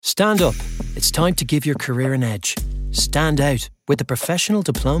Stand up. It's time to give your career an edge. Stand out with a professional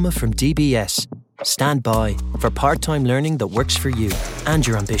diploma from DBS. Stand by for part-time learning that works for you and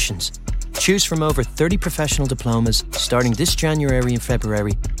your ambitions. Choose from over 30 professional diplomas starting this January and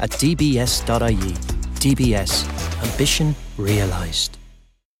February at dbs.ie. DBS. Ambition realised.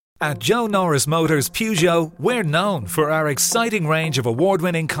 At Joe Norris Motors Peugeot, we're known for our exciting range of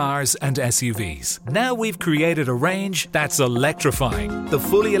award-winning cars and SUVs. Now we've created a range that's electrifying. The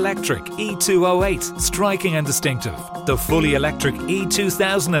fully electric E208, striking and distinctive. The fully electric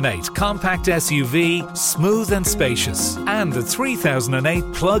E2008 compact SUV, smooth and spacious. And the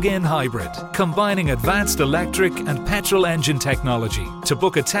 3008 plug-in hybrid, combining advanced electric and petrol engine technology. To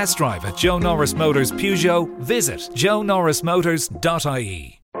book a test drive at Joe Norris Motors Peugeot, visit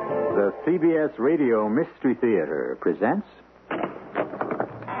joenorrismotors.ie. The CBS Radio Mystery Theater presents...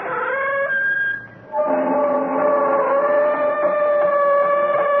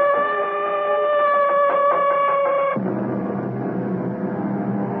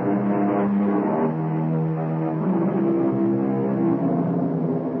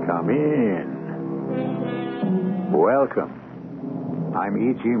 Come in. Welcome. I'm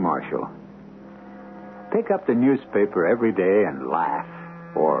E.G. Marshall. Pick up the newspaper every day and laugh.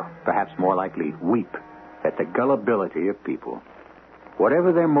 Or perhaps more likely, weep at the gullibility of people.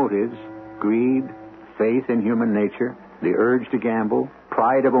 Whatever their motives, greed, faith in human nature, the urge to gamble,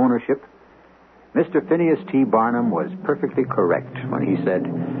 pride of ownership, Mr. Phineas T. Barnum was perfectly correct when he said,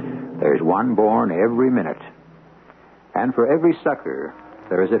 "There's one born every minute." And for every sucker,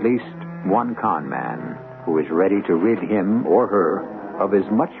 there is at least one con man who is ready to rid him or her of as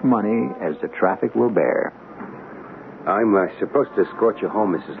much money as the traffic will bear. I'm supposed to escort you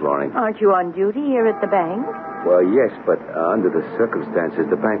home, Mrs. Loring. Aren't you on duty here at the bank? Well, yes, but under the circumstances,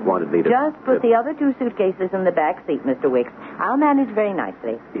 the bank wanted me to... Just put the other 2 suitcases in the back seat, Mr. Wicks. I'll manage very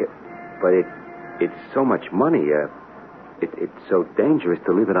nicely. Yeah, but it's so much money. It's so dangerous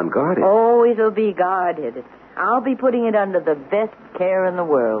to leave it unguarded. Oh, it'll be guarded. I'll be putting it under the best care in the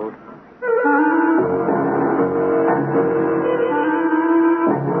world.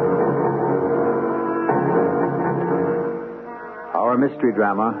 Our mystery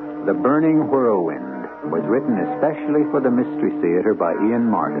drama, The Burning Whirlwind, was written especially for the Mystery Theater by Ian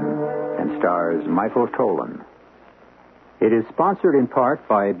Martin and stars Michael Tolan. It is sponsored in part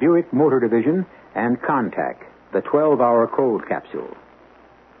by Buick Motor Division and Contac, the 12-hour cold capsule.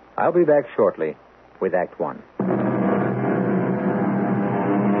 I'll be back shortly with Act One.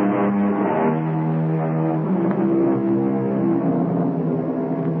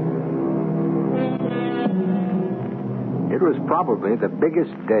 It was probably the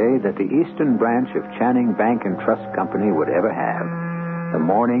biggest day that the eastern branch of Channing Bank and Trust Company would ever have. The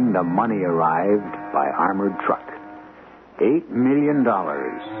morning the money arrived by armored truck. $8 million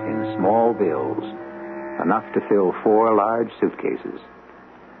in small bills, enough to fill 4 large suitcases.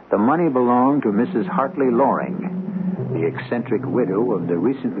 The money belonged to Mrs. Hartley Loring, the eccentric widow of the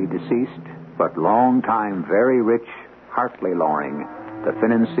recently deceased but long-time very rich Hartley Loring, the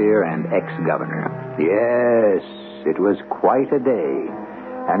financier and ex-governor. Yes, it was quite a day,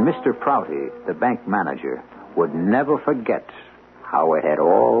 and Mr. Prouty, the bank manager, would never forget how it had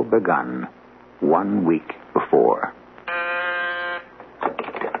all begun 1 week before.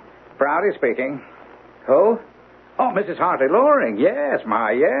 Prouty speaking. Who? Oh, Mrs. Hartley Loring. Yes.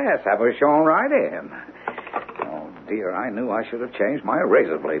 Have her shown right in. Oh, dear, I knew I should have changed my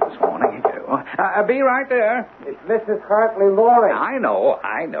razor blade this morning. Be right there. It's Mrs. Hartley Loring. I know.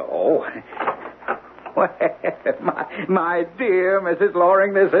 Well, my dear Mrs.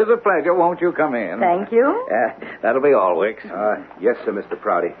 Loring, this is a pleasure. Won't you come in? Thank you. That'll be all, Wicks. Yes, sir, Mr.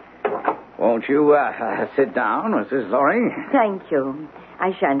 Prouty. Won't you sit down, Mrs. Loring? Thank you.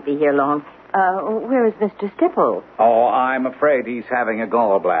 I shan't be here long. Where is Mr. Stipple? Oh, I'm afraid he's having a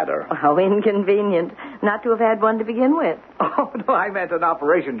gallbladder. How inconvenient. Not to have had one to begin with. Oh, no, I meant an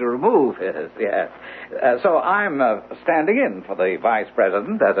operation to remove his, yes. So I'm standing in for the vice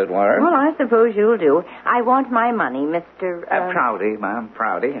president, as it were. Well, I suppose you'll do. I want my money, Mr. Prouty, ma'am,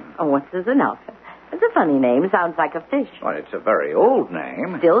 Prouty. Oh, what's this enough? It's a funny name. Sounds like a fish. Well, it's a very old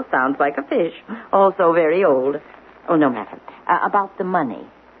name. Still sounds like a fish. Also very old. Oh, no matter. About the money.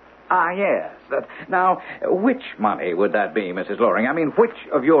 Ah, yes. Now, which money would that be, Mrs. Loring? I mean, which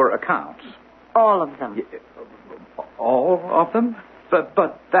of your accounts? All of them. All of them?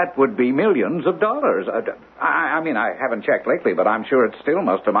 But that would be millions of dollars. I mean, I haven't checked lately, but I'm sure it still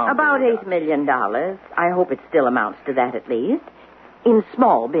must amount about to... $8 million. I hope it still amounts to that at least. In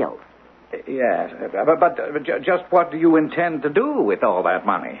small bills. Yes, but just what do you intend to do with all that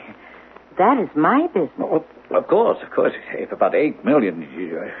money? That is my business. Oh, of course. If about $8 million,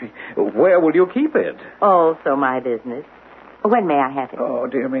 where will you keep it? Also my business. When may I have it? Oh,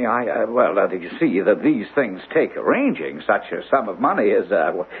 dear me, you see that these things take arranging. Such a sum of money is,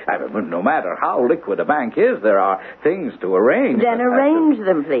 no matter how liquid a bank is, there are things to arrange. Then arrange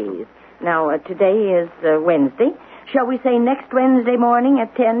them, please. Now, today is Wednesday. Shall we say next Wednesday morning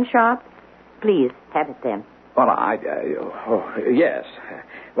at 10 sharp? Please, have it then. Well, yes.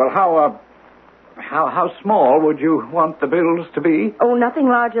 Well, how small would you want the bills to be? Oh, nothing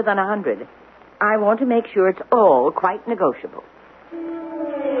larger than 100. I want to make sure it's all quite negotiable.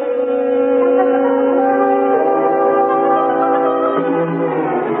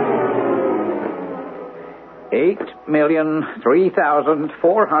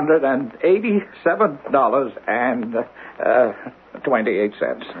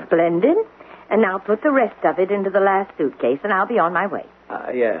 $8,387.28. Splendid. And now put the rest of it into the last suitcase, and I'll be on my way.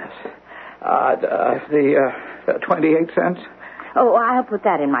 Yes. The 28 cents? Oh, I'll put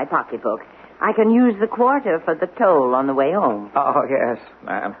that in my pocketbook. I can use the quarter for the toll on the way home. Oh, yes,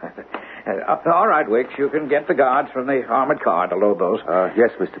 ma'am. All right, Wicks, you can get the guards from the armored car to load those.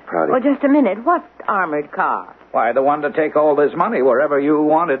 Yes, Mr. Prouty. Oh, just a minute. What armored car? Why, the one to take all this money wherever you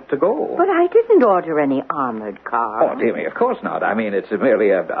want it to go. But I didn't order any armored car. Oh, dear me, of course not. I mean, it's merely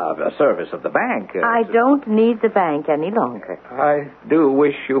a service of the bank. I don't need the bank any longer. I do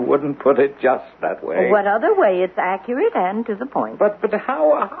wish you wouldn't put it just that way. What other way? It's accurate and to the point. But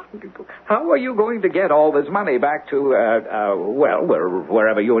how are you going to get all this money back to,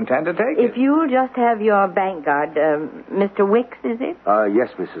 wherever you intend to take it? If you'll just have your bank guard, Mr. Wicks, is it?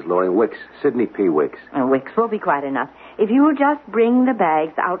 Yes, Mrs. Loring. Wicks. Sidney P. Wicks. Wicks will be quite enough. If you will just bring the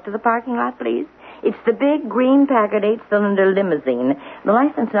bags out to the parking lot, please. It's the big green Packard 8-cylinder limousine. The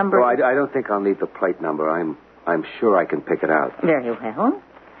license number... Oh, I don't think I'll need the plate number. I'm sure I can pick it out. Very well.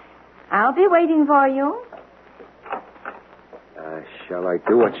 I'll be waiting for you. Shall I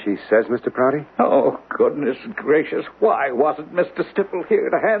do what she says, Mr. Prouty? Oh, goodness gracious. Why wasn't Mr. Stipple here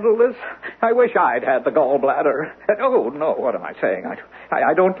to handle this? I wish I'd had the gallbladder. Oh, no, what am I saying?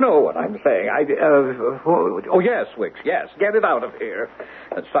 I don't know what I'm saying. Yes, Wicks, yes. Get it out of here.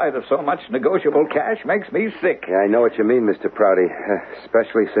 The sight of so much negotiable cash makes me sick. Yeah, I know what you mean, Mr. Prouty,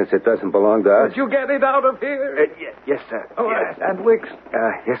 especially since it doesn't belong to us. Would you get it out of here? Yes, sir. Oh, yes. And Wicks?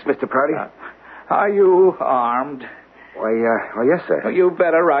 Yes, Mr. Prouty? Are you armed? Why, yes, sir. Well, you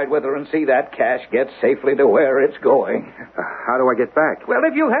better ride with her and see that cash get safely to where it's going. How do I get back? Well,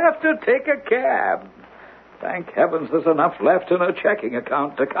 if you have to, take a cab. Thank heavens there's enough left in a checking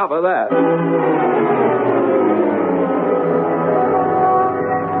account to cover that.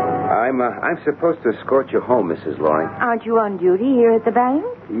 I'm supposed to escort you home, Mrs. Loring. Aren't you on duty here at the bank?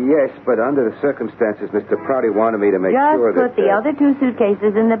 Yes, but under the circumstances, Mr. Prouty wanted me to make sure that... Just put the other two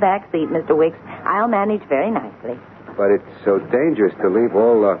suitcases in the back seat, Mr. Wicks. I'll manage very nicely. But it's so dangerous to leave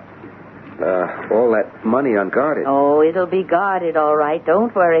all that money unguarded. Oh, it'll be guarded, all right.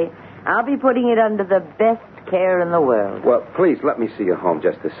 Don't worry. I'll be putting it under the best care in the world. Well, please, let me see you home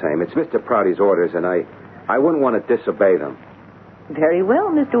just the same. It's Mr. Prouty's orders, and I wouldn't want to disobey them. Very well,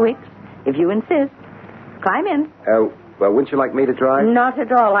 Mr. Wicks, if you insist. Climb in. Well, wouldn't you like me to drive? Not at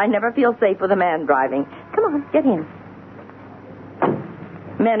all. I never feel safe with a man driving. Come on, get in.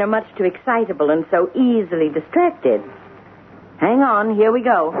 Men are much too excitable and so easily distracted. Hang on, here we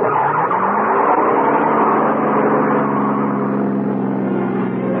go.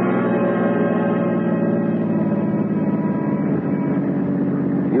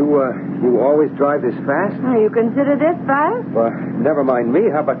 You always drive this fast? You consider this fast? Well, never mind me.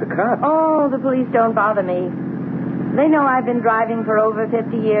 How about the cops? Oh, the police don't bother me. They know I've been driving for over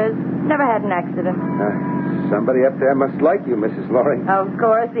 50 years. Never had an accident. Somebody up there must like you, Mrs. Loring. Of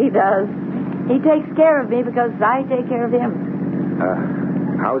course he does. He takes care of me because I take care of him.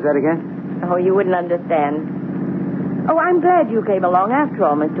 How was that again? Oh, you wouldn't understand. Oh, I'm glad you came along after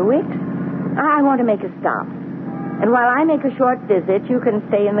all, Mr. Wicks. I want to make a stop. And while I make a short visit, you can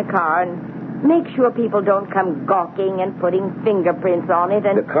stay in the car and make sure people don't come gawking and putting fingerprints on it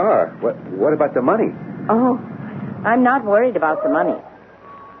and... The car? What about the money? Oh, I'm not worried about the money.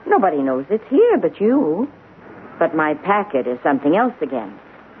 Nobody knows it's here but you. But my packet is something else again.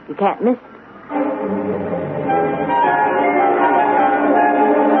 You can't miss it.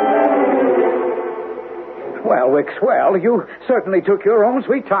 Well, Wicks, you certainly took your own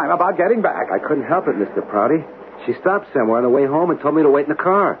sweet time about getting back. I couldn't help it, Mr. Prouty. She stopped somewhere on the way home and told me to wait in the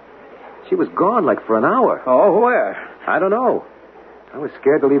car. She was gone like for an hour. Oh, where? I don't know. I was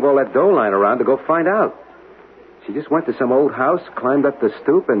scared to leave all that dough lying around to go find out. She just went to some old house, climbed up the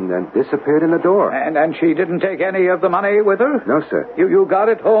stoop, and disappeared in the door. And she didn't take any of the money with her? No, sir. You got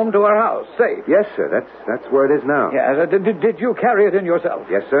it home to her house, safe? Yes, sir. That's where it is now. Yeah. Did you carry it in yourself?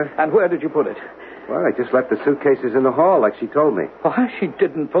 Yes, sir. And where did you put it? Well, I just left the suitcases in the hall like she told me. Why, she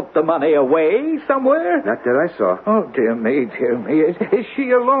didn't put the money away somewhere? Not that I saw. Oh, dear me, dear me. Is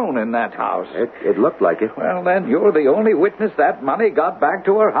she alone in that house? It looked like it. Well, then, you're the only witness that money got back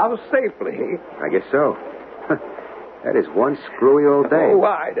to her house safely. I guess so. That is one screwy old day. Oh,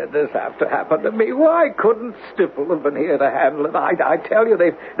 why did this have to happen to me? Why couldn't Stifel have been here to handle it? I tell you,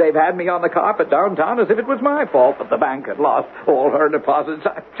 they've had me on the carpet downtown as if it was my fault that the bank had lost all her deposits.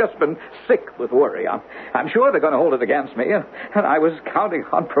 I've just been sick with worry. I'm sure they're going to hold it against me, and I was counting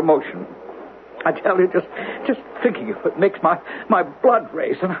on promotion. I tell you, just thinking of it makes my blood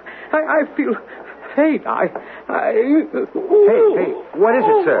race, and I feel faint. Hey, what is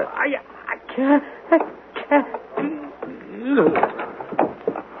it, sir? I can't.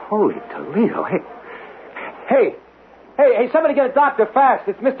 Holy Toledo. Hey, somebody get a doctor fast.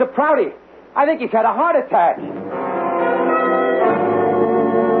 It's Mr. Prouty. I think he's had a heart attack.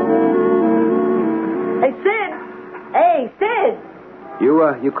 Hey, Sid. Hey, Sid.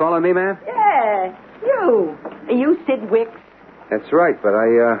 You calling me, ma'am? Yeah, you. Are you Sid Wicks? That's right, but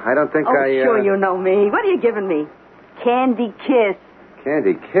I don't think Sure you know me. What are you giving me? Candy Kiss.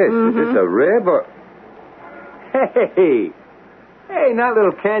 Candy Kiss? Mm-hmm. Is this a rib or... Hey, not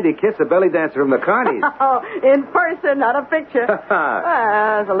little Candy Kiss, a belly dancer from the Carnies. Oh, in person, not a picture.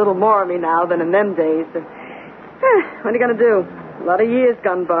 There's a little more of me now than in them days. What are you going to do? A lot of years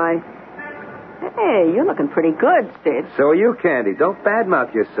gone by. Hey, you're looking pretty good, Sid. So are you, Candy. Don't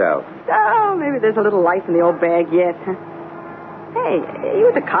badmouth yourself. Oh, maybe there's a little life in the old bag yet. Hey, are you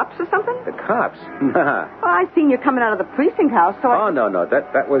with the cops or something? The cops? Nah. Well, I seen you coming out of the precinct house, so Oh, no.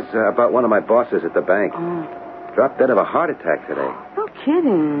 That was about one of my bosses at the bank. Dropped dead of a heart attack today. No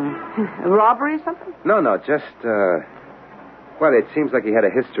kidding. A robbery or something? No, just, well, it seems like he had a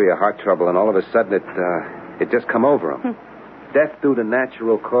history of heart trouble, and all of a sudden it just come over him. Death due to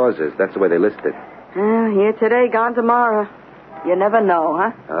natural causes. That's the way they list it. Here today, gone tomorrow. You never know,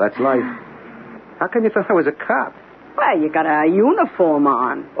 huh? Oh, that's life. How come you thought I was a cop? Well, you got a uniform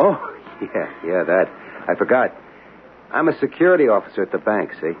on. Oh, yeah, that. I forgot. I'm a security officer at the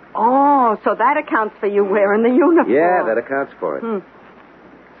bank, see? Oh, so that accounts for you wearing the uniform. Yeah, that accounts for it.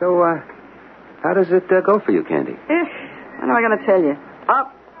 So, how does it go for you, Candy? What am I going to tell you?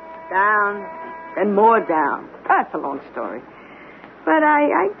 Up, down, and more down. That's a long story. But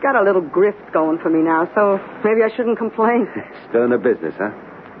I got a little grift going for me now, so maybe I shouldn't complain. Still in the business, huh?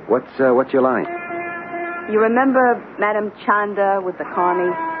 What's your line? You remember Madame Chanda with the Carney?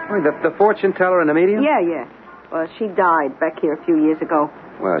 Oh, the fortune teller and the medium? Yeah. Well, she died back here a few years ago.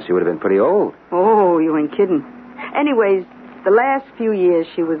 Well, she would have been pretty old. Oh, you ain't kidding. Anyways, the last few years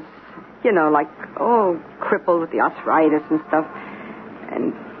she was, crippled with the arthritis and stuff.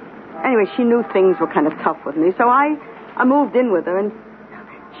 And anyway, she knew things were kind of tough with me, so I moved in with her, and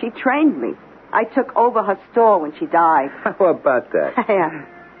she trained me. I took over her store when she died. How about that? Yeah.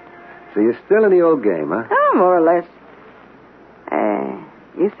 So you're still in the old game, huh? Oh, more or less.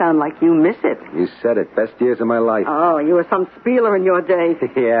 You sound like you miss it. You said it. Best years of my life. Oh, you were some spieler in your day.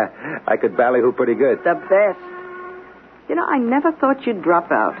 Yeah, I could ballyhoo pretty good. The best. I never thought you'd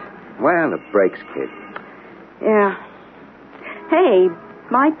drop out. Well, the breaks, kid. Yeah. Hey,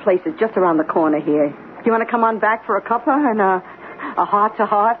 my place is just around the corner here. Do you want to come on back for a cuppa and a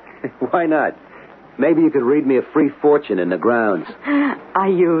heart-to-heart? Why not? Maybe you could read me a free fortune in the grounds. I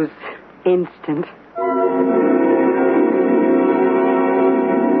use instant.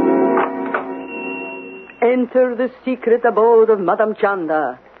 Enter the secret abode of Madame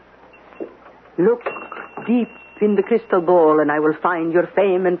Chanda. Look deep in the crystal ball, and I will find your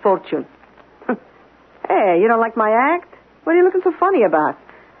fame and fortune. Hey, you don't like my act? What are you looking so funny about?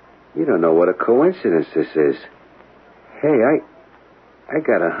 You don't know what a coincidence this is. Hey, I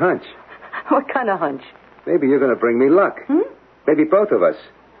got a hunch. What kind of hunch? Maybe you're going to bring me luck. Maybe both of us.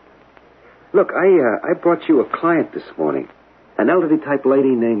 Look, I brought you a client this morning. An elderly type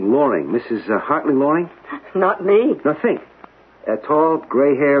lady named Loring. Mrs. Hartley Loring? Not me. Now think. Tall,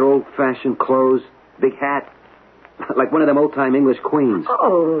 gray-haired, old-fashioned clothes, big hat. Like one of them old-time English queens.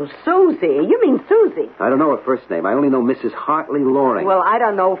 Oh, Susie. You mean Susie? I don't know her first name. I only know Mrs. Hartley Loring. Well, I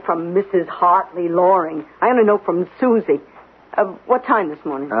don't know from Mrs. Hartley Loring. I only know from Susie. What time this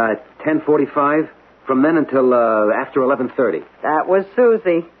morning? 10:45. From then until after 11:30. That was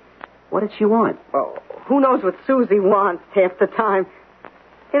Susie. What did she want? Oh, who knows what Susie wants half the time.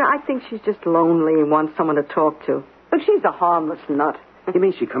 I think she's just lonely and wants someone to talk to. But she's a harmless nut. You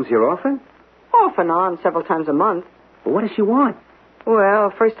mean she comes here often? Off and on, several times a month. Well, what does she want?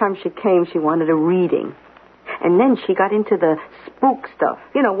 Well, first time she came, she wanted a reading. And then she got into the spook stuff.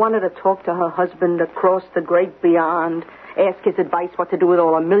 Wanted to talk to her husband across the great beyond, ask his advice what to do with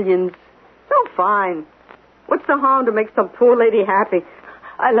all her millions. So fine. What's the harm to make some poor lady happy?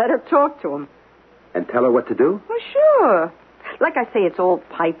 I let her talk to him. And tell her what to do? Well, sure. Like I say, it's all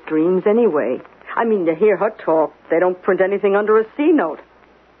pipe dreams anyway. I mean, to hear her talk, they don't print anything under a C note.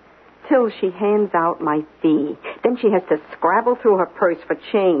 Till she hands out my fee. Then she has to scrabble through her purse for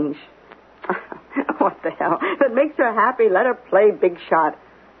change. What the hell? If it makes her happy, let her play big shot.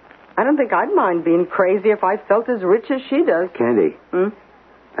 I don't think I'd mind being crazy if I felt as rich as she does. Candy,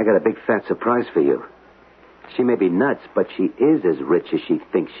 I got a big fat surprise for you. She may be nuts, but she is as rich as she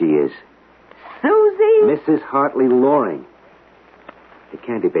thinks she is. Susie? Mrs. Hartley Loring. Hey,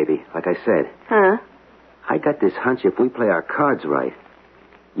 Candy, baby, like I said. Huh? I got this hunch if we play our cards right,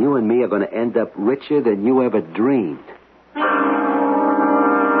 you and me are going to end up richer than you ever dreamed.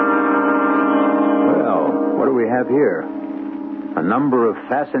 Well, what do we have here? A number of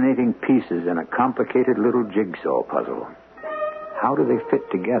fascinating pieces in a complicated little jigsaw puzzle. How do they fit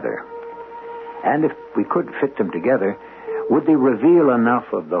together? And if we could fit them together, would they reveal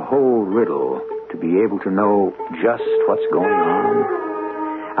enough of the whole riddle to be able to know just what's going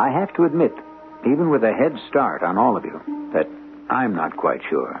on? I have to admit, even with a head start on all of you, that I'm not quite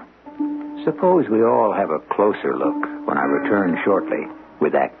sure. Suppose we all have a closer look when I return shortly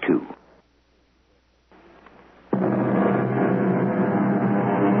with Act Two.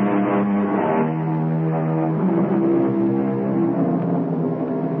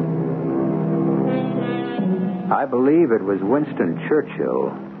 I believe it was Winston Churchill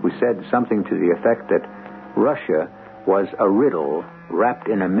who said something to the effect that Russia was a riddle wrapped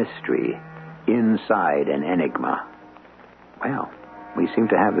in a mystery inside an enigma. Well, we seem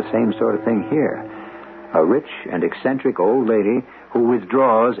to have the same sort of thing here. A rich and eccentric old lady who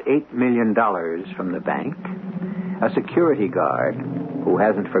withdraws $8 million from the bank. A security guard who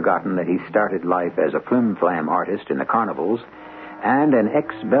hasn't forgotten that he started life as a flim-flam artist in the carnivals. And an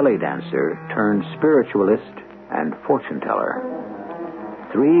ex-belly dancer turned spiritualist and fortune-teller.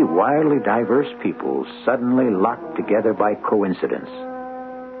 Three wildly diverse people suddenly locked together by coincidence.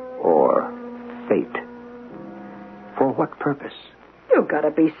 Or fate. For what purpose? You gotta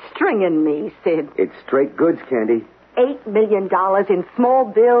be stringing me, Sid. It's straight goods, Candy. $8 million in small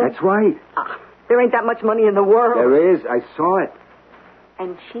bills. That's right. There ain't that much money in the world. There is. I saw it.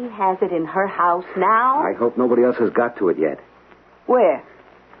 And she has it in her house now? I hope nobody else has got to it yet. Where?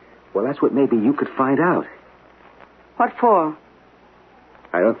 Well, that's what maybe you could find out. What for?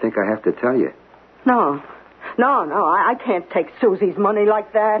 I don't think I have to tell you. No, I can't take Susie's money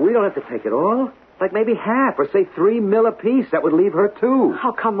like that. We don't have to take it all. Like maybe half, or say $3 million apiece. That would leave her, too.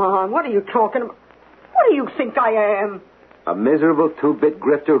 Oh, come on. What are you talking about? What do you think I am? A miserable two-bit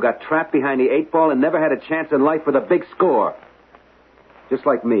grifter who got trapped behind the 8-ball and never had a chance in life with a big score. Just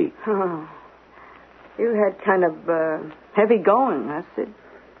like me. Oh, you had kind of heavy going, huh, Sid?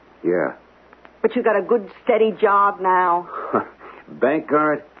 Yeah. But you got a good, steady job now. Bank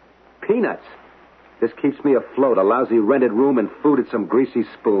guard? Peanuts. This keeps me afloat. A lousy rented room and food at some greasy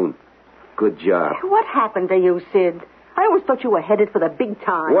spoon. Good job. What happened to you, Sid? I always thought you were headed for the big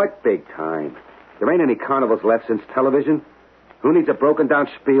time. What big time? There ain't any carnivals left since television. Who needs a broken-down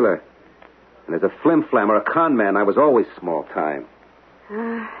spieler? And as a flim-flam or a con man, I was always small time.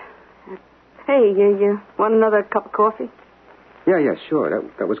 Hey, you want another cup of coffee? Yeah, sure.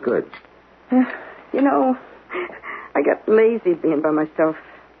 That was good. You know, I got lazy being by myself.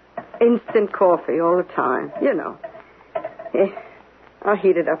 Instant coffee all the time, you know. I'll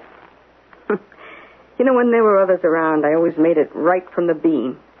heat it up. You know, when there were others around, I always made it right from the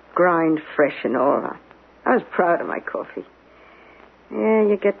bean. Grind fresh and all. I was proud of my coffee. Yeah,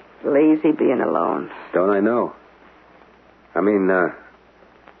 you get lazy being alone. Don't I know? I mean,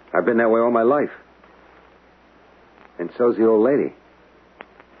 I've been that way all my life. And so's the old lady.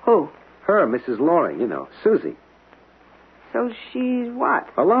 Who? Her, Mrs. Loring, you know, Susie. So she's what?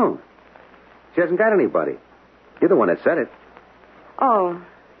 Alone. She hasn't got anybody. You're the one that said it. Oh,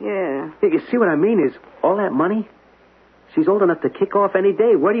 yeah. You see what I mean is, all that money, she's old enough to kick off any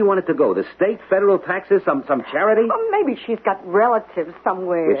day. Where do you want it to go? The state, federal taxes, some charity? Well, maybe she's got relatives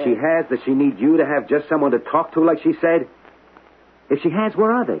somewhere. If she has, does she need you to have just someone to talk to, like she said? If she has,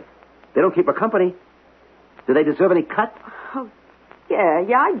 where are they? They don't keep her company. Do they deserve any cut? Oh, yeah,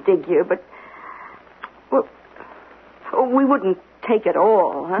 I dig you, but... Well, we wouldn't take it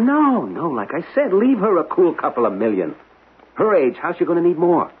all, huh? No, like I said, leave her a cool couple of million. Her age, how's she going to need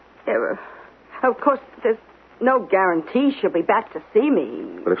more? Yeah, of course, there's no guarantee she'll be back to see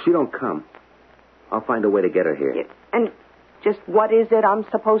me. But if she don't come, I'll find a way to get her here. And just what is it I'm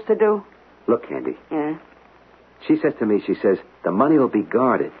supposed to do? Look, Candy. Yeah? She says to me, the money will be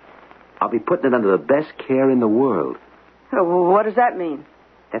guarded. I'll be putting it under the best care in the world. Oh, what does that mean?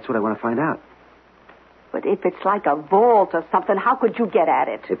 That's what I want to find out. But if it's like a vault or something, how could you get at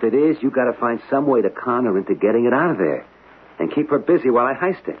it? If it is, you got to find some way to con her into getting it out of there. And keep her busy while I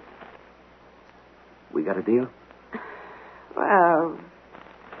heist it. We got a deal? Well,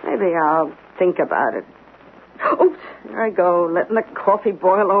 maybe I'll think about it. Oops, there I go, letting the coffee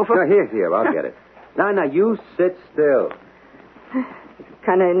boil over. No, here, I'll get it. Now, you sit still.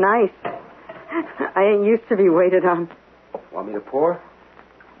 Kind of nice. I ain't used to be waited on. Want me to pour?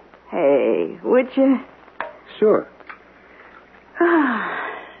 Hey, would you? Sure.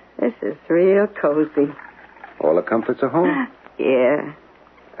 This is real cozy. All the comforts of home? Yeah.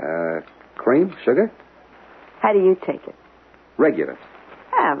 Cream? Sugar? How do you take it? Regular.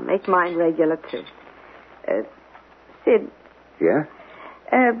 Make mine regular, too. Sid. Yeah?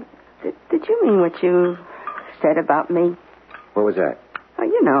 Did you mean what you said about me? What was that? Oh,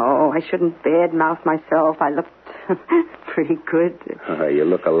 you know, I shouldn't badmouth myself. I looked pretty good. You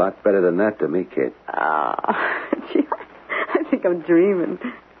look a lot better than that to me, kid. Gee, I think I'm dreaming.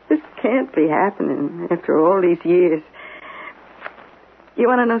 This can't be happening after all these years. You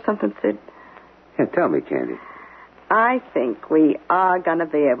want to know something, Sid? Yeah, tell me, Candy. I think we are going to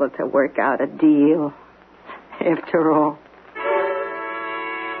be able to work out a deal, after all.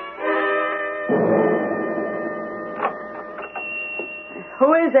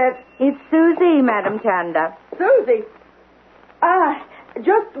 Who is it? It's Susie, Madam Chanda. Susie.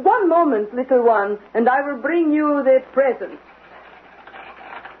 Just one moment, little one, and I will bring you the present.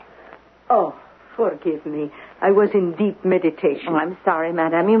 Oh, forgive me. I was in deep meditation. Oh, I'm sorry,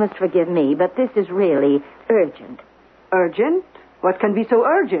 Madam. You must forgive me, but this is really urgent. Urgent? What can be so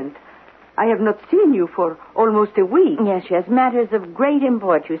urgent? I have not seen you for almost a week. Yes. Matters of great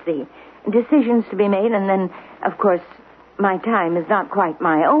import, you see. Decisions to be made, and then, of course, my time is not quite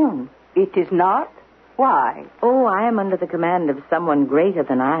my own. It is not? Why? Oh, I am under the command of someone greater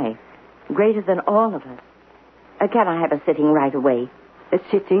than I. Greater than all of us. Can I have a sitting right away? A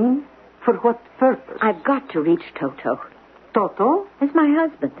sitting? For what purpose? I've got to reach Toto. Toto? It's my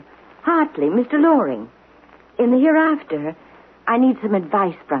husband. Hartley, Mr. Loring. In the hereafter, I need some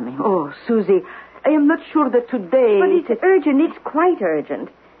advice from him. Oh, Susie, I am not sure that today... But it's urgent. It's quite urgent.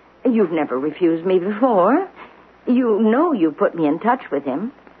 You've never refused me before. You know you put me in touch with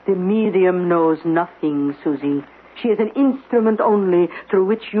him. The medium knows nothing, Susie. She is an instrument only through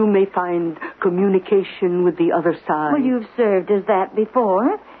which you may find communication with the other side. Well, you've served as that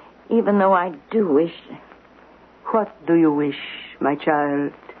before, even though I do wish... What do you wish, my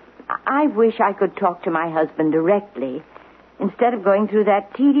child? I wish I could talk to my husband directly, instead of going through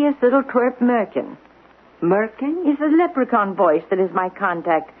that tedious little twerp Merkin. Merkin? It's the leprechaun voice that is my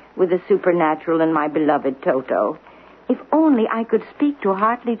contact with the supernatural and my beloved Toto. If only I could speak to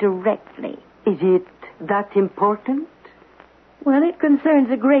Hartley directly. Is it that important? Well, it concerns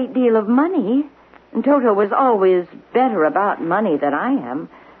a great deal of money. And Toto was always better about money than I am.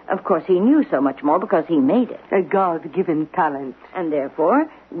 Of course, he knew so much more because he made it. A God-given talent. And therefore,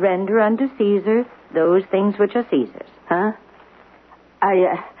 render unto Caesar those things which are Caesar's. Huh?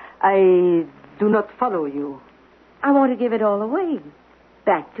 I do not follow you. I want to give it all away.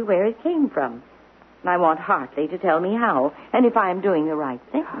 Back to where it came from. And I want Hartley to tell me how, and if I am doing the right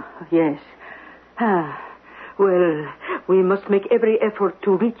thing. Yes. Well, we must make every effort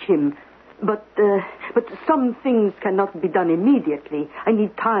to reach him. But some things cannot be done immediately. I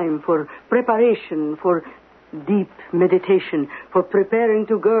need time for preparation, for deep meditation, for preparing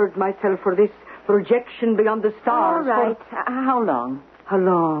to gird myself for this projection beyond the stars. All right. How long? How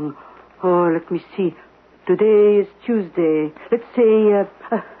long? Oh, let me see. Today is Tuesday. Let's say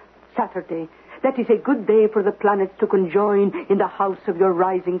Saturday. That is a good day for the planets to conjoin in the house of your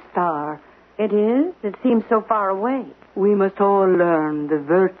rising star. It is? It seems so far away. We must all learn the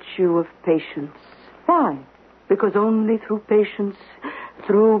virtue of patience. Why? Because only through patience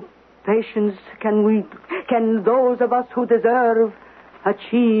can those of us who deserve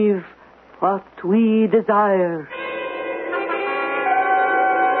achieve what we desire.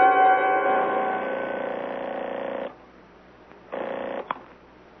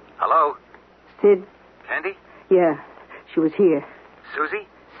 Hello? Sid? Candy? Yeah, she was here. Susie?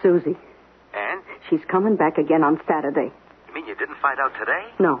 Susie. And? She's coming back again on Saturday. You mean you didn't find out today?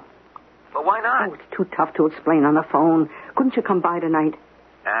 No. Well, why not? Oh, it's too tough to explain on the phone. Couldn't you come by tonight?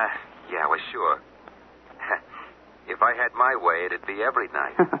 Yeah, well, sure. If I had my way, it'd be every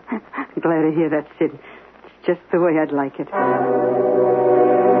night. Glad to hear that, Sid. It's just the way I'd like it.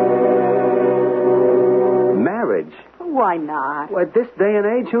 why not? Well, at this day and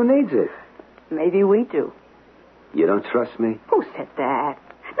age, who needs it? Maybe we do. You don't trust me? Who said that?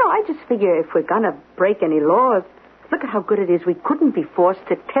 No, I just figure if we're going to break any laws, look at how good it is we couldn't be forced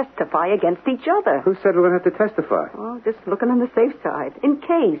to testify against each other. Who said we're going to have to testify? Oh, just looking on the safe side, in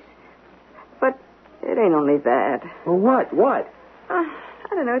case. But it ain't only that. Well, what? What? I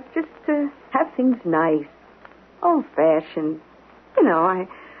don't know. It's just to have things nice. Old-fashioned. You know,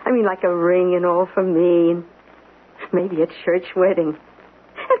 I mean like a ring and all for me. And maybe a church wedding.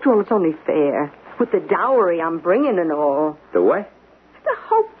 After all, it's only fair. With the dowry I'm bringing and all. The what? The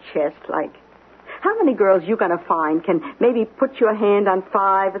hope chest, like. How many girls you gonna find can maybe put your hand on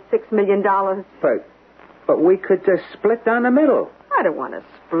 $5 or $6 million? But we could just split down the middle. I don't want to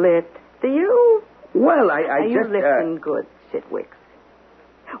split. Do you? Well, Now, you just... listen good, Sitwicks.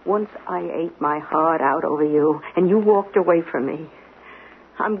 Once I ate my heart out over you, and you walked away from me.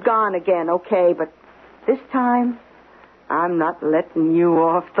 I'm gone again, okay, but this time, I'm not letting you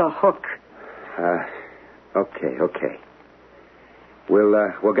off the hook. Okay.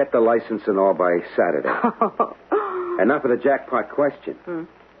 We'll get the license and all by Saturday. Enough of the jackpot question.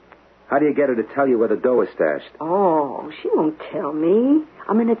 How do you get her to tell you where the dough is stashed? Oh, she won't tell me.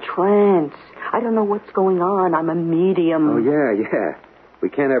 I'm in a trance. I don't know what's going on. I'm a medium. Oh, yeah. We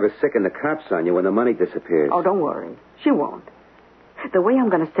can't ever sicken the cops on you when the money disappears. Oh, don't worry. She won't. The way I'm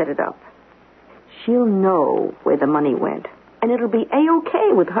going to set it up, she'll know where the money went, and it'll be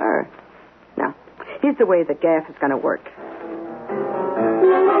A-okay with her. Now, here's the way the gaff is going to work.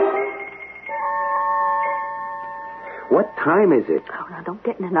 What time is it? Oh, now, don't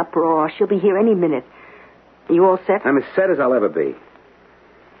get in an uproar. She'll be here any minute. Are you all set? I'm as set as I'll ever be.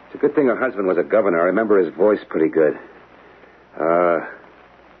 It's a good thing her husband was a governor. I remember his voice pretty good.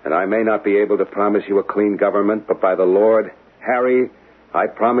 And I may not be able to promise you a clean government, but by the Lord, Harry, I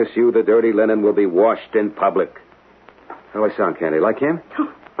promise you the dirty linen will be washed in public. How do I sound, Candy? Like him?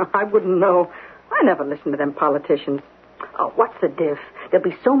 I wouldn't know. I never listen to them politicians. Oh, what's the diff? There'll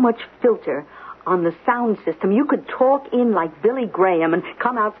be so much filter on the sound system. You could talk in like Billy Graham and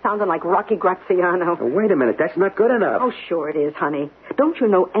come out sounding like Rocky Graziano. Oh, wait a minute. That's not good enough. Oh, sure it is, honey. Don't you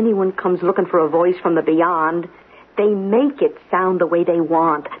know anyone comes looking for a voice from the beyond? They make it sound the way they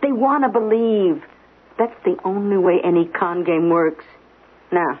want. They want to believe. That's the only way any con game works.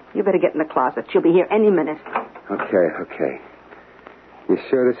 Now, you better get in the closet. She'll be here any minute. Okay. You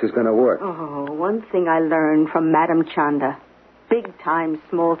sure this is going to work? Oh, one thing I learned from Madame Chanda. Big time,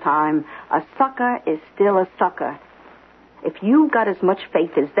 small time. A sucker is still a sucker. If you've got as much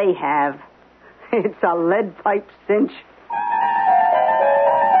faith as they have, it's a lead pipe cinch.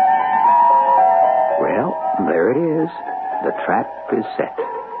 Well, there it is. The trap is set,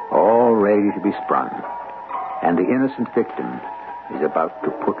 all ready to be sprung. And the innocent victim is about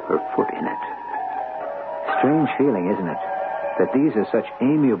to put her foot in it. Strange feeling, isn't it? That these are such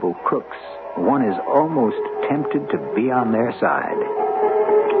amiable crooks, one is almost tempted to be on their side.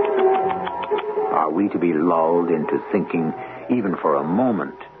 Are we to be lulled into thinking, even for a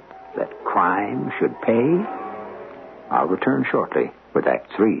moment, that crime should pay? I'll return shortly with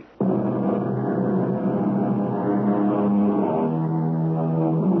Act 3.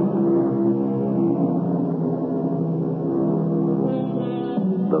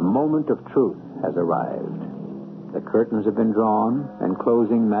 The moment of truth has arrived. The curtains have been drawn, and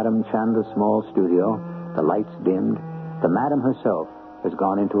closing Madame Chanda's small studio, the lights dimmed, the madam herself has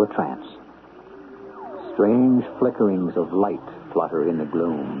gone into a trance. Strange flickerings of light flutter in the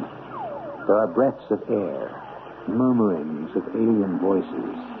gloom. There are breaths of air, murmurings of alien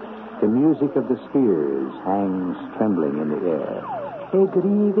voices. The music of the spheres hangs trembling in the air. A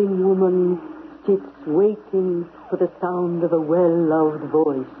grieving woman sits waiting for the sound of a well-loved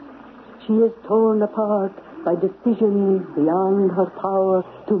voice. She is torn apart by decisions beyond her power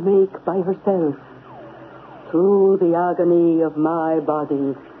to make by herself. Through the agony of my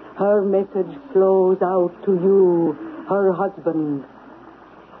body, her message flows out to you, her husband.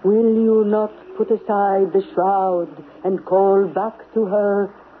 Will you not put aside the shroud and call back to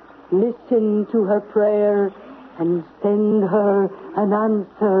her, listen to her prayer, and send her an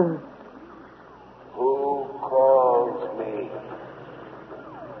answer? Who calls me?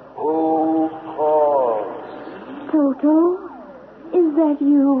 Who calls? Toto, is that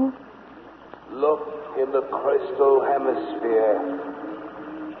you? Look in the crystal hemisphere.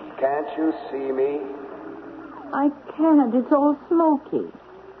 Can't you see me? I can't. It's all smoky.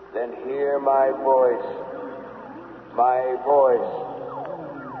 Then hear my voice. My voice.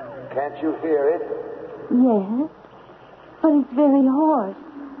 Can't you hear it? Yes, but it's very hoarse.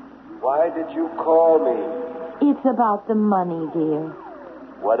 Why did you call me? It's about the money, dear.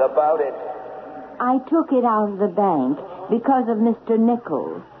 What about it? I took it out of the bank because of Mr.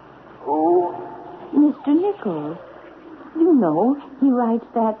 Nichols. Who? Mr. Nichols. You know, he writes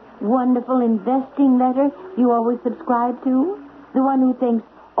that wonderful investing letter you always subscribe to. The one who thinks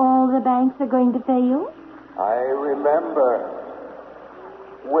all the banks are going to fail. I remember.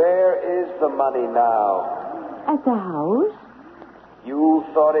 Where is the money now? At the house. You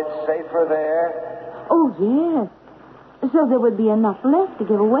thought it safer there? Oh, yes. So there would be enough left to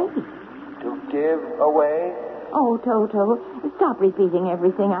give away. To give away? Oh, Toto, stop repeating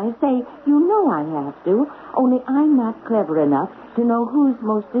everything I say. You know I have to. Only I'm not clever enough to know who's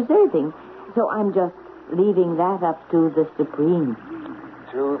most deserving. So I'm just leaving that up to the Supreme.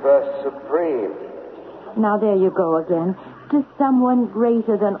 To the Supreme. Now, there you go again. To someone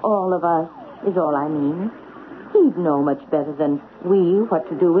greater than all of us is all I mean. He'd know much better than we what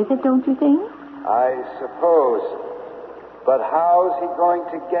to do with it, don't you think? I suppose. But how's he going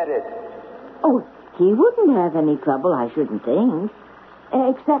to get it? Oh, he wouldn't have any trouble, I shouldn't think.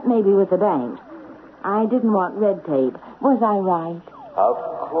 Except maybe with the bank. I didn't want red tape. Was I right? Of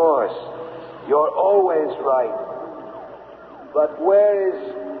course. You're always right. But where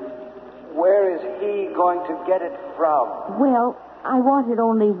is he going to get it from? Well, I wanted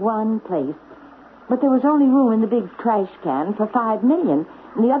only one place. But there was only room in the big trash can for $5 million,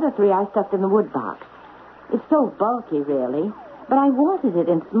 and the other 3 I stuffed in the wood box. It's so bulky, really. But I wanted it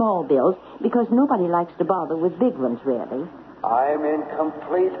in small bills because nobody likes to bother with big ones, really. I'm in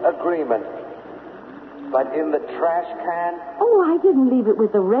complete agreement. But in the trash can? Oh, I didn't leave it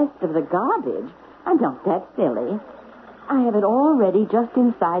with the rest of the garbage. I'm not that silly. I have it all ready just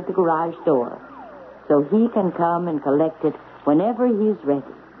inside the garage door. So he can come and collect it whenever he's ready.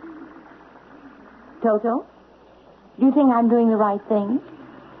 Toto, do you think I'm doing the right thing?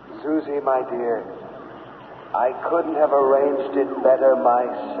 Susie, my dear, I couldn't have arranged it better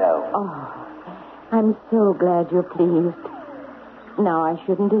myself. Oh, I'm so glad you're pleased. Now, I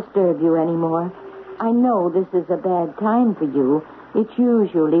shouldn't disturb you anymore. I know this is a bad time for you. It's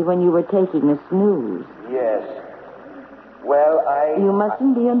usually when you were taking a snooze. Yes. Well, You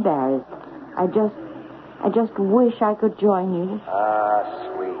mustn't be embarrassed. I just wish I could join you. Ah,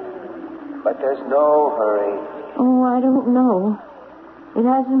 sweet. But there's no hurry. Oh, I don't know. It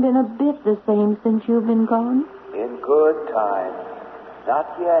hasn't been a bit the same since you've been gone. In good time.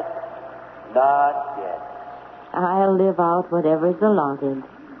 Not yet. Not yet. I'll live out whatever's allotted.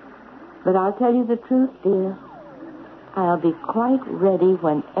 But I'll tell you the truth, dear. I'll be quite ready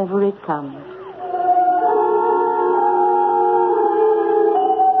whenever it comes.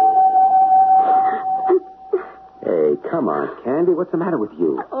 Hey, come on, Candy. What's the matter with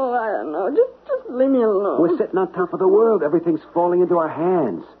you? Oh, I don't know. Just leave me alone. We're sitting on top of the world. Everything's falling into our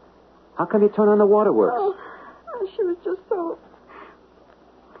hands. How come you turn on the waterworks? Oh, she was just so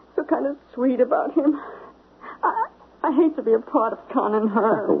kind of sweet about him. I hate to be a part of conning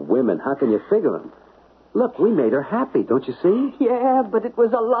her. Oh, women, how can you figure them? Look, we made her happy, don't you see? Yeah, but it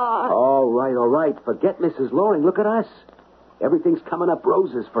was a lie. All right. Forget Mrs. Loring. Look at us. Everything's coming up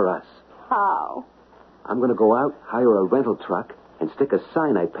roses for us. How? I'm going to go out, hire a rental truck, and stick a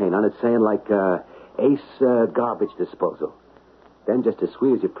sign I paint on it saying, like, Ace Garbage Disposal. Then, just as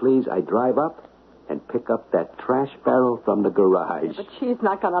sweet as you please, I drive up and pick up that trash barrel from the garage. But she's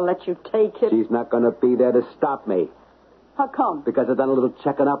not going to let you take it. She's not going to be there to stop me. How come? Because I've done a little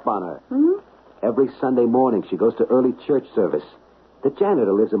checking up on her. Hmm? Every Sunday morning, she goes to early church service. The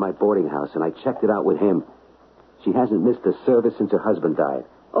janitor lives in my boarding house, and I checked it out with him. She hasn't missed a service since her husband died.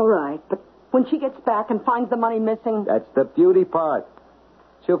 All right, but when she gets back and finds the money missing... That's the beauty part.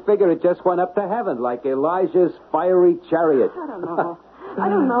 She'll figure it just went up to heaven like Elijah's fiery chariot. I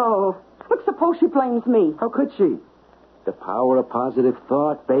don't know. But suppose she blames me. How could she? The power of positive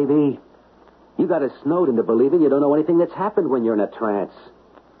thought, baby. You got us snowed into believing you don't know anything that's happened when you're in a trance.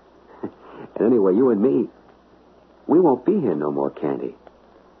 And anyway, you and me, we won't be here no more, Candy.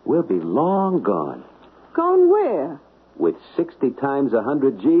 We'll be long gone. Gone where? With 60 times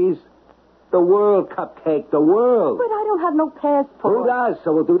 100 G's. The world, Cupcake, the world. But I don't have no passport. Who does?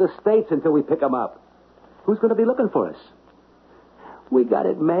 So we'll do the States until we pick them up. Who's going to be looking for us? We got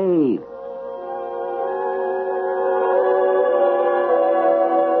it made.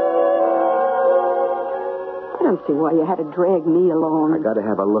 I don't see why you had to drag me along. I got to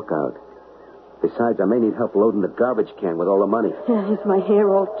have a lookout. Besides, I may need help loading the garbage can with all the money. Yeah, is my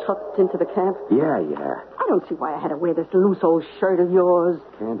hair all tucked into the cap? Yeah. I don't see why I had to wear this loose old shirt of yours.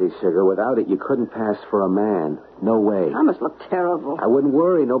 Candy, sugar, without it, you couldn't pass for a man. No way. I must look terrible. I wouldn't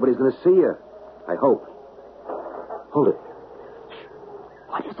worry. Nobody's going to see you. I hope. Hold it.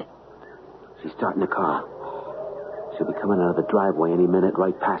 What is it? She's starting the car. She'll be coming out of the driveway any minute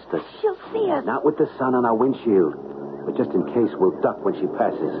right past us. She'll see us. Not with the sun on our windshield. But just in case, we'll duck when she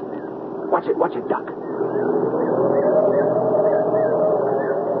passes. Watch it, duck.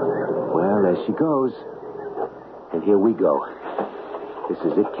 Well, there she goes. And here we go. This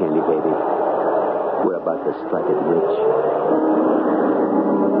is it, Candy Baby. We're about to strike it rich.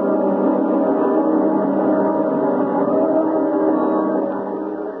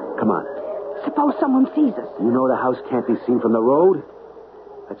 Come on. Suppose someone sees us. You know the house can't be seen from the road?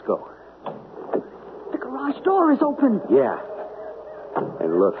 Let's go. The garage door is open. Yeah.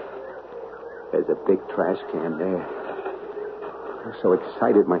 And look, there's a big trash can there. I'm so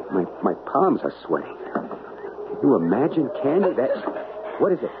excited, my palms are sweating. Can you imagine, Candy?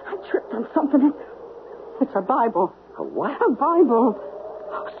 What is it? I tripped on something. It's a Bible. A what? A Bible.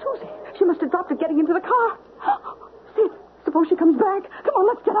 Oh, Susie, she must have dropped it getting into the car. Sid, suppose she comes back. Come on,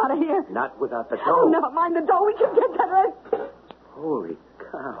 let's get out of here. Not without the Oh, dough. never mind the dough. We can get that. Holy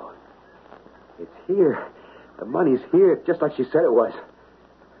cow. It's here. The money's here, just like she said it was.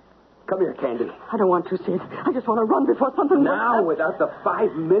 Come here, Candy. I don't want to, Sid. I just want to run before something... Now, without the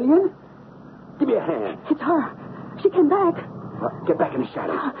 $5 million? Give me a hand. It's her. She came back. Get back in the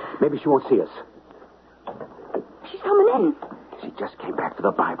shadows. Maybe she won't see us. She's coming in. She just came back for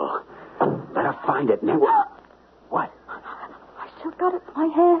the Bible. Let her find it, and then What? I still got it in my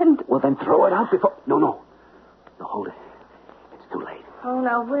hand. Well, then throw it out before... No, hold it. It's too late. Oh,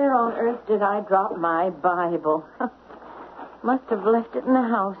 now, where on earth did I drop my Bible? Must have left it in the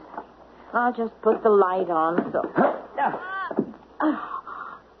house. I'll just put the light on, so...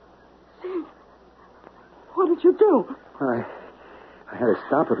 Sid, what did you do? I had to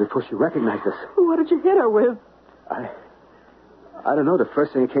stop her before she recognized us. What did you hit her with? I don't know. The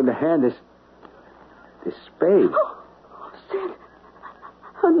first thing that came to hand is this spade. Oh, Sid,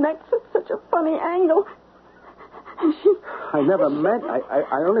 her neck's at such a funny angle. And she... I never meant...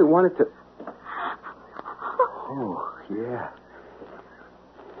 I only wanted to... Oh, yeah.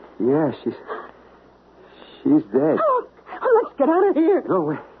 Yeah, she's dead. Oh, let's get out of here.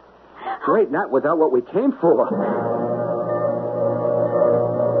 No, wait, not without what we came for.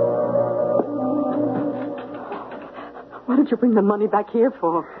 What did you bring the money back here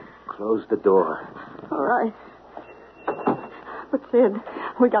for? Close the door. All right. But, Sid,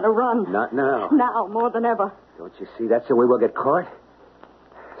 we got to run. Not now. Now, more than ever. Don't you see? That's the way we'll get caught.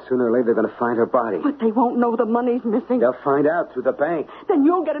 Sooner or later, they're going to find her body. But they won't know the money's missing. They'll find out through the bank. Then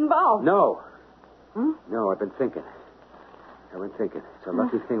you'll get involved. No. Hmm? No, I've been thinking. It's a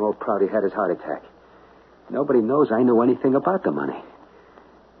lucky thing old Prouty had his heart attack. Nobody knows I knew anything about the money.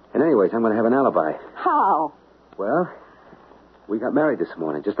 And anyways, I'm going to have an alibi. How? Well, we got married this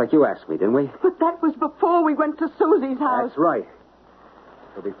morning, just like you asked me, didn't we? But that was before we went to Susie's house. That's right.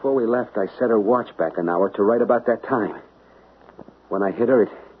 So before we left, I set her watch back an hour to right about that time. When I hit her,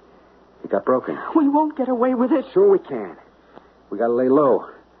 it got broken. We won't get away with it. Sure we can. We got to lay low.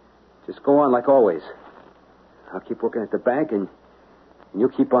 Just go on like always. I'll keep working at the bank, and you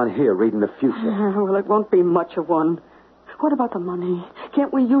keep on here reading the future. Well, it won't be much of one. What about the money?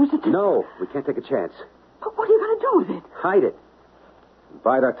 Can't we use it to... No, we can't take a chance. But what are you going to do with it? Hide it.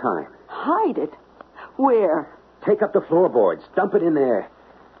 Bide our time. Hide it? Where? Take up the floorboards. Dump it in there.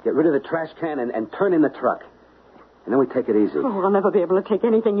 Get rid of the trash can and turn in the truck. And then we take it easy. Oh, we'll never be able to take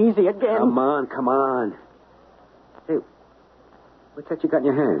anything easy again. Come on. Hey, what's that you got in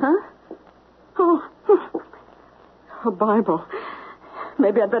your hand? Huh? Oh, a Bible.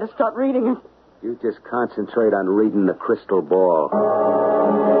 Maybe I'd better start reading it. You just concentrate on reading the crystal ball.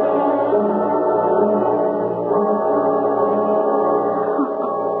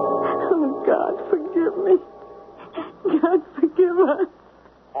 Oh, God, forgive me. God, forgive us.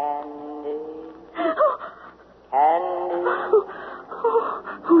 Candy. Oh,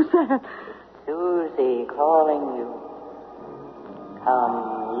 who's that? Susie calling you. Come,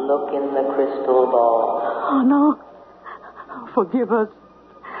 look in the crystal ball. Oh, no. Oh, forgive us.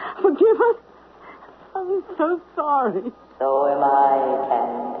 Forgive us. I'm so sorry. So am I,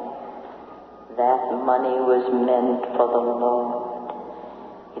 Candy. That money was meant for the Lord.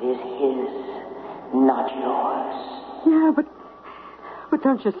 It is His, not yours. Yeah, but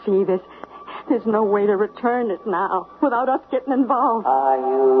don't you see this? There's no way to return it now without us getting involved. Are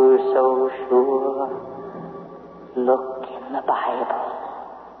you so sure? Look in the Bible.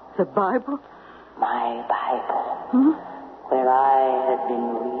 The Bible? My Bible. Hmm? Where I have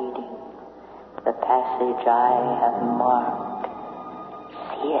been reading the passage I have marked.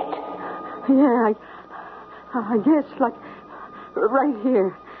 See it? Yeah, I guess, like, right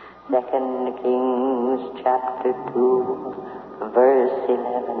here. 2 Kings chapter 2, verse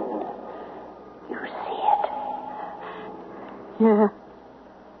 11. You see it? Yeah.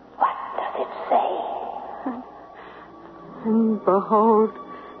 What does it say? And behold,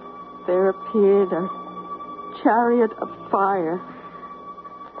 there appeared a chariot of fire,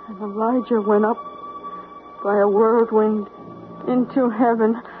 and Elijah went up by a whirlwind into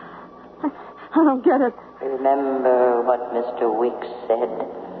heaven. I don't get it. Remember what Mr. Wicks said,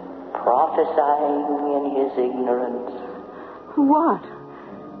 prophesying in his ignorance. What?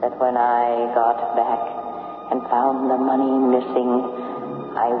 That when I got back and found the money missing,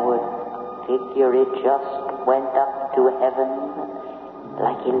 I would figure it just went up to heaven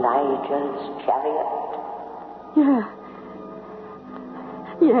like Elijah's chariot.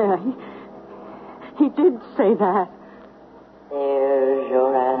 Yeah, he did say that. There's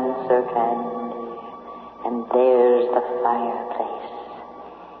your answer, Candy. And there's the fireplace.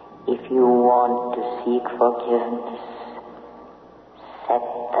 If you want to seek forgiveness, set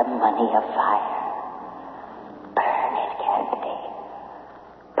the money afire. Burn it, Candy.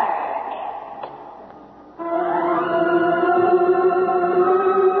 Burn it.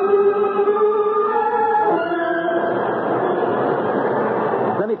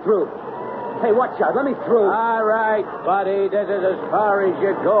 Let me through. Hey, watch out. Let me through. All right, buddy. This is as far as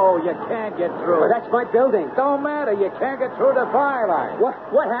you go. You can't get through. Well, that's my building. Don't matter. You can't get through the fire line.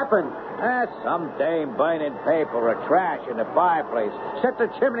 What happened? Some dame burning paper or trash in the fireplace. Set the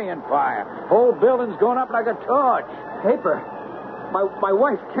chimney on fire. Whole building's going up like a torch. Paper. My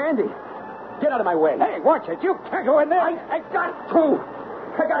wife, Candy. Get out of my way. Hey, watch it. You can't go in there. I got to.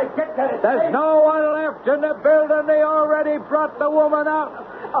 I gotta get that. There's no one left in the building. They already brought the woman out.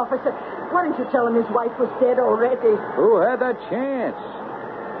 Officer, why didn't you tell him his wife was dead already? Who had the chance?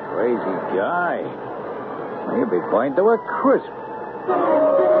 Crazy guy. He'll be going to a crisp.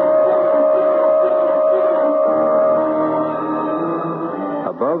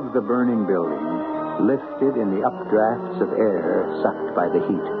 Above the burning building, lifted in the updrafts of air sucked by the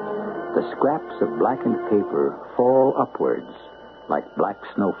heat, the scraps of blackened paper fall upwards like black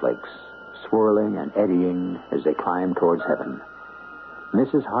snowflakes, swirling and eddying as they climb towards heaven.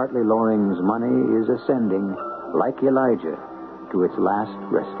 Mrs. Hartley Loring's money is ascending, like Elijah, to its last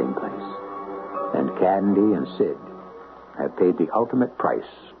resting place. And Candy and Sid have paid the ultimate price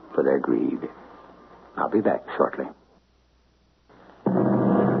for their greed. I'll be back shortly.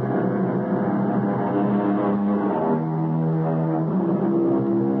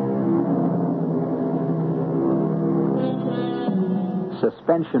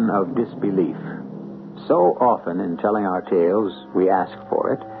 Suspension of disbelief. So often in telling our tales, we ask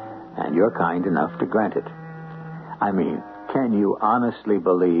for it, and you're kind enough to grant it. I mean, can you honestly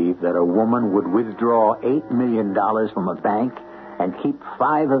believe that a woman would withdraw $8 million from a bank and keep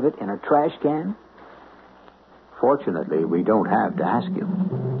 5 of it in a trash can? Fortunately, we don't have to ask you.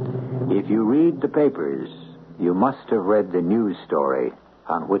 If you read the papers, you must have read the news story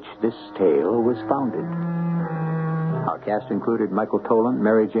on which this tale was founded. Our cast included Michael Tolan,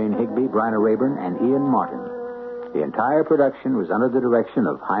 Mary Jane Higby, Bryna Rayburn, and Ian Martin. The entire production was under the direction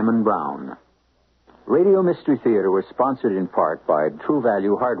of Hyman Brown. Radio Mystery Theater was sponsored in part by True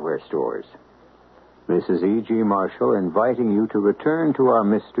Value Hardware Stores. This is E.G. Marshall inviting you to return to our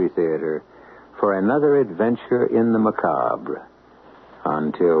Mystery Theater for another adventure in the macabre.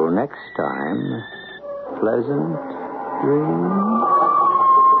 Until next time, pleasant dreams.